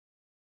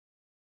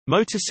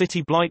Motor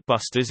City Blight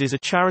Busters is a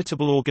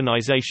charitable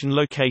organization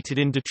located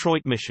in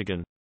Detroit,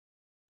 Michigan.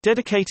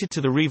 Dedicated to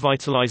the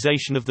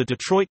revitalization of the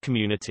Detroit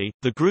community,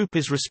 the group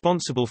is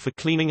responsible for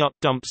cleaning up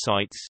dump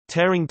sites,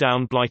 tearing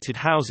down blighted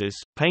houses,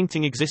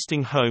 painting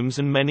existing homes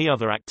and many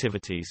other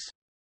activities.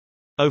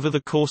 Over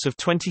the course of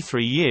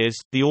 23 years,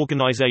 the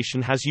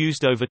organization has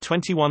used over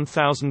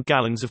 21,000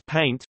 gallons of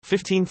paint,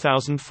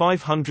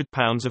 15,500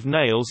 pounds of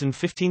nails and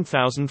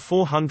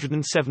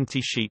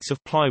 15,470 sheets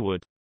of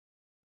plywood.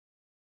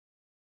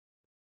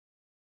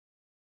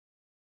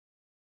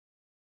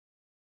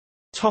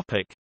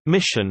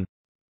 Mission.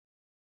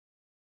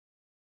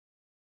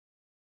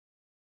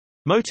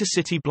 Motor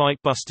City Blight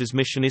Busters'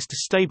 mission is to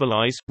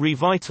stabilize,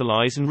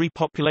 revitalize and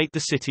repopulate the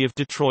city of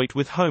Detroit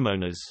with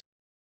homeowners.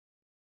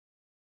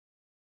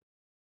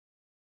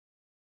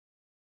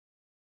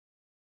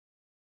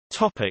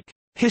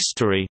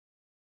 History.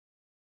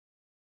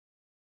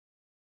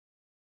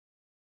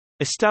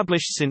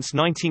 Established since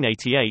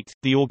 1988,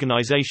 the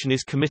organization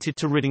is committed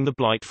to ridding the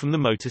blight from the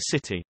Motor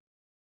City.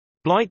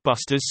 Blight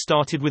Busters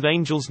started with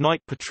Angels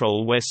Night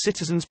Patrol, where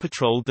citizens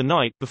patrolled the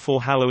night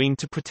before Halloween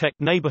to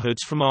protect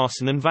neighborhoods from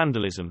arson and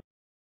vandalism.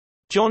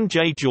 John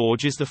J.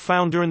 George is the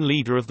founder and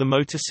leader of the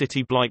Motor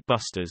City Blight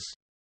Busters.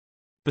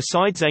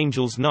 Besides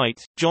Angels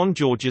Night, John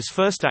George's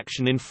first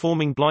action in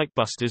forming Blight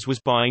Busters was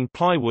buying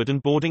plywood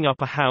and boarding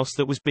up a house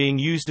that was being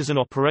used as an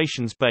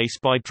operations base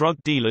by drug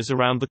dealers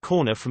around the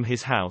corner from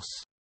his house.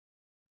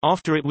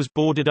 After it was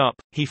boarded up,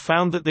 he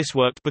found that this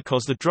worked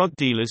because the drug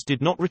dealers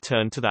did not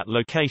return to that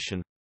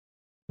location.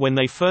 When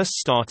they first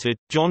started,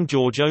 John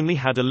George only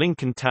had a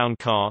Lincoln Town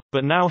car,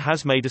 but now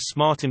has made a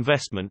smart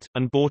investment,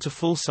 and bought a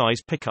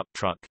full-size pickup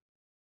truck.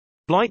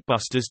 Blight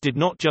Busters did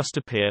not just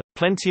appear,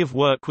 plenty of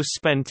work was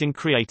spent in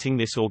creating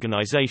this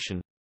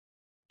organization.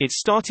 It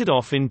started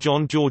off in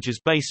John George's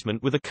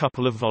basement with a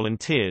couple of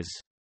volunteers.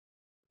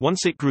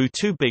 Once it grew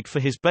too big for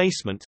his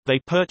basement, they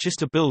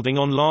purchased a building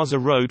on Laza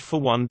Road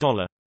for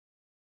 $1.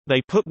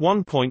 They put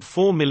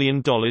 $1.4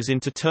 million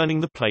into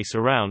turning the place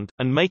around,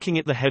 and making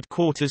it the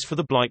headquarters for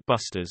the Blight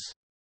Busters.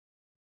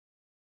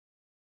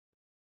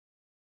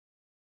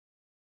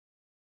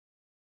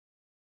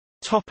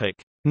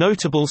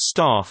 Notable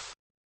staff.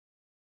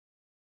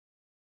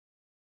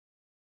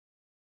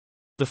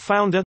 The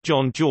founder,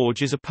 John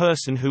George, is a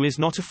person who is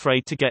not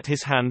afraid to get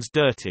his hands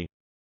dirty.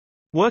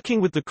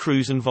 Working with the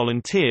crews and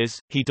volunteers,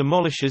 he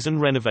demolishes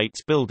and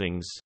renovates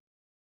buildings.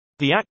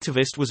 The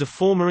activist was a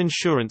former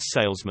insurance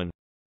salesman.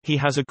 He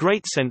has a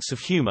great sense of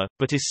humor,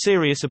 but is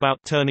serious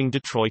about turning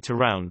Detroit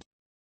around.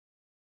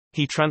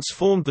 He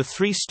transformed the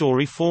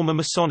three-story former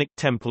Masonic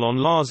temple on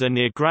Laza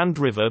near Grand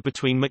River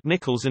between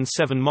McNichols and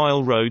 7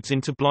 Mile Roads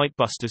into Blight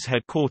Busters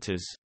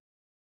headquarters.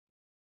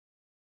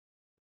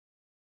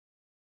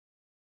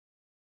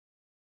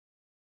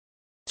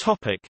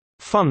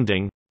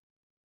 Funding.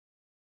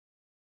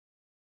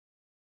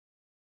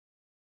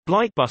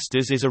 Blight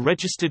Busters is a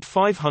registered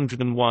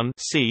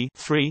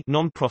 501(c)(3)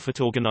 non-profit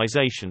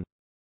organization.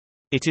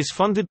 It is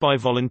funded by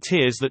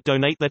volunteers that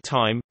donate their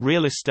time,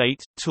 real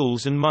estate,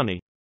 tools and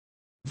money.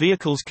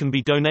 Vehicles can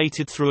be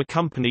donated through a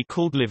company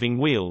called Living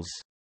Wheels.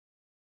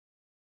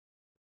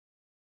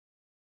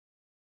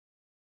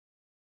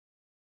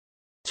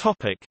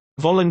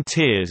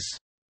 Volunteers.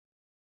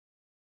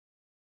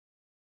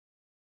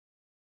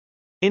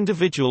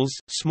 Individuals,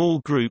 small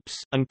groups,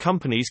 and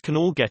companies can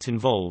all get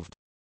involved.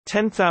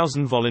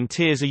 10,000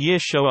 volunteers a year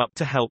show up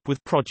to help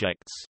with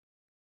projects.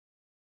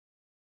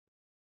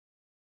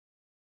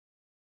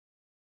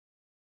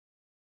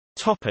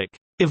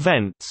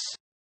 Events.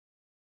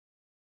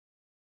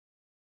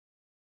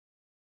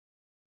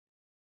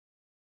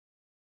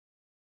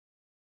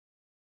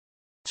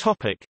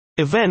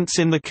 Events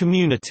in the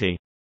community.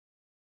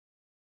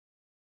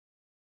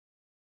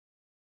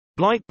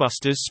 Blight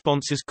Busters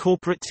sponsors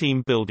corporate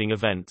team building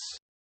events.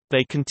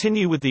 They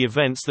continue with the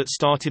events that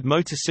started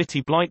Motor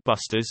City Blight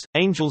Busters,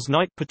 Angels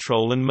Night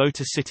Patrol and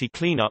Motor City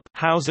Cleanup,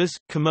 houses,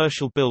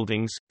 commercial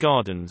buildings,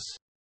 gardens.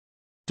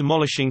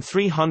 Demolishing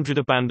 300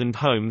 abandoned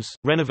homes,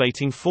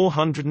 renovating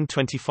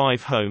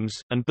 425 homes,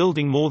 and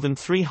building more than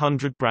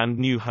 300 brand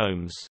new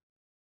homes.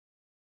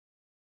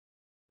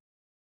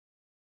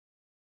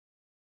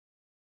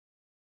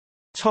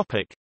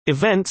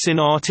 Events in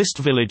Artist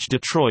Village,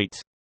 Detroit.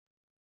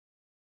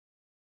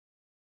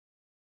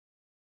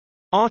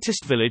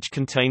 Artist Village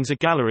contains a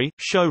gallery,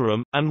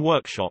 showroom, and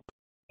workshop.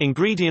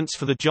 Ingredients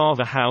for the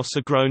Java House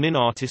are grown in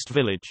Artist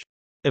Village.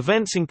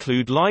 Events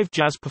include live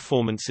jazz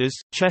performances,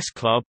 chess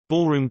club,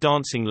 ballroom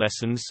dancing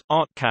lessons,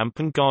 art camp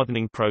and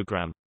gardening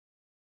program.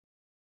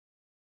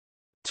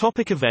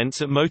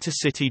 Events at Motor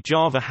City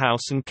Java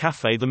House and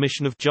Café. The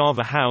mission of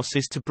Java House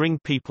is to bring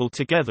people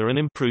together and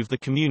improve the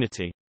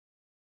community.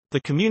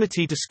 The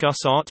community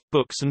discuss art,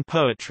 books and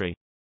poetry.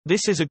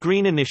 This is a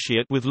green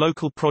initiate with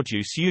local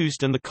produce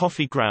used and the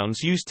coffee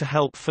grounds used to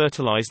help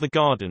fertilize the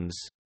gardens.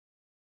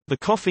 The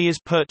coffee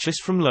is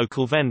purchased from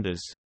local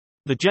vendors.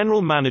 The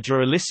general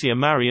manager Alicia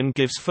Marion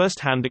gives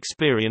first-hand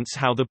experience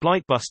how the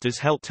Blight Busters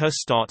helped her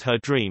start her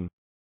dream.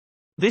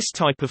 This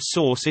type of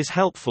sauce is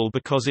helpful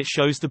because it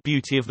shows the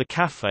beauty of the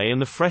café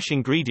and the fresh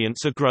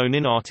ingredients are grown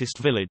in Artist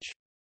Village.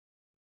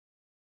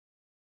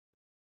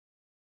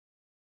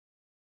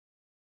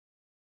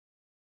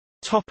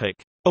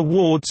 Topic: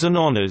 Awards and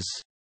honors.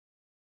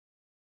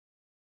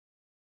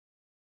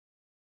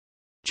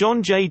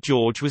 John J.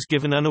 George was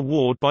given an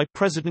award by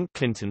President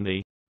Clinton,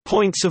 the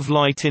Points of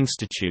Light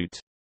Institute.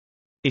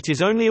 It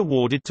is only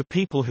awarded to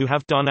people who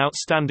have done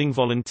outstanding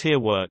volunteer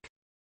work.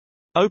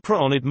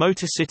 Oprah honored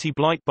Motor City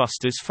Blight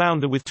Busters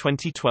founder with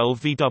 2012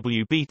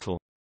 VW Beetle.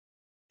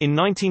 In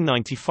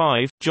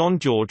 1995, John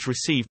George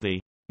received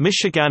the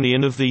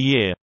Michiganian of the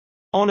Year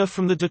honor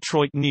from the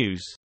Detroit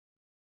News.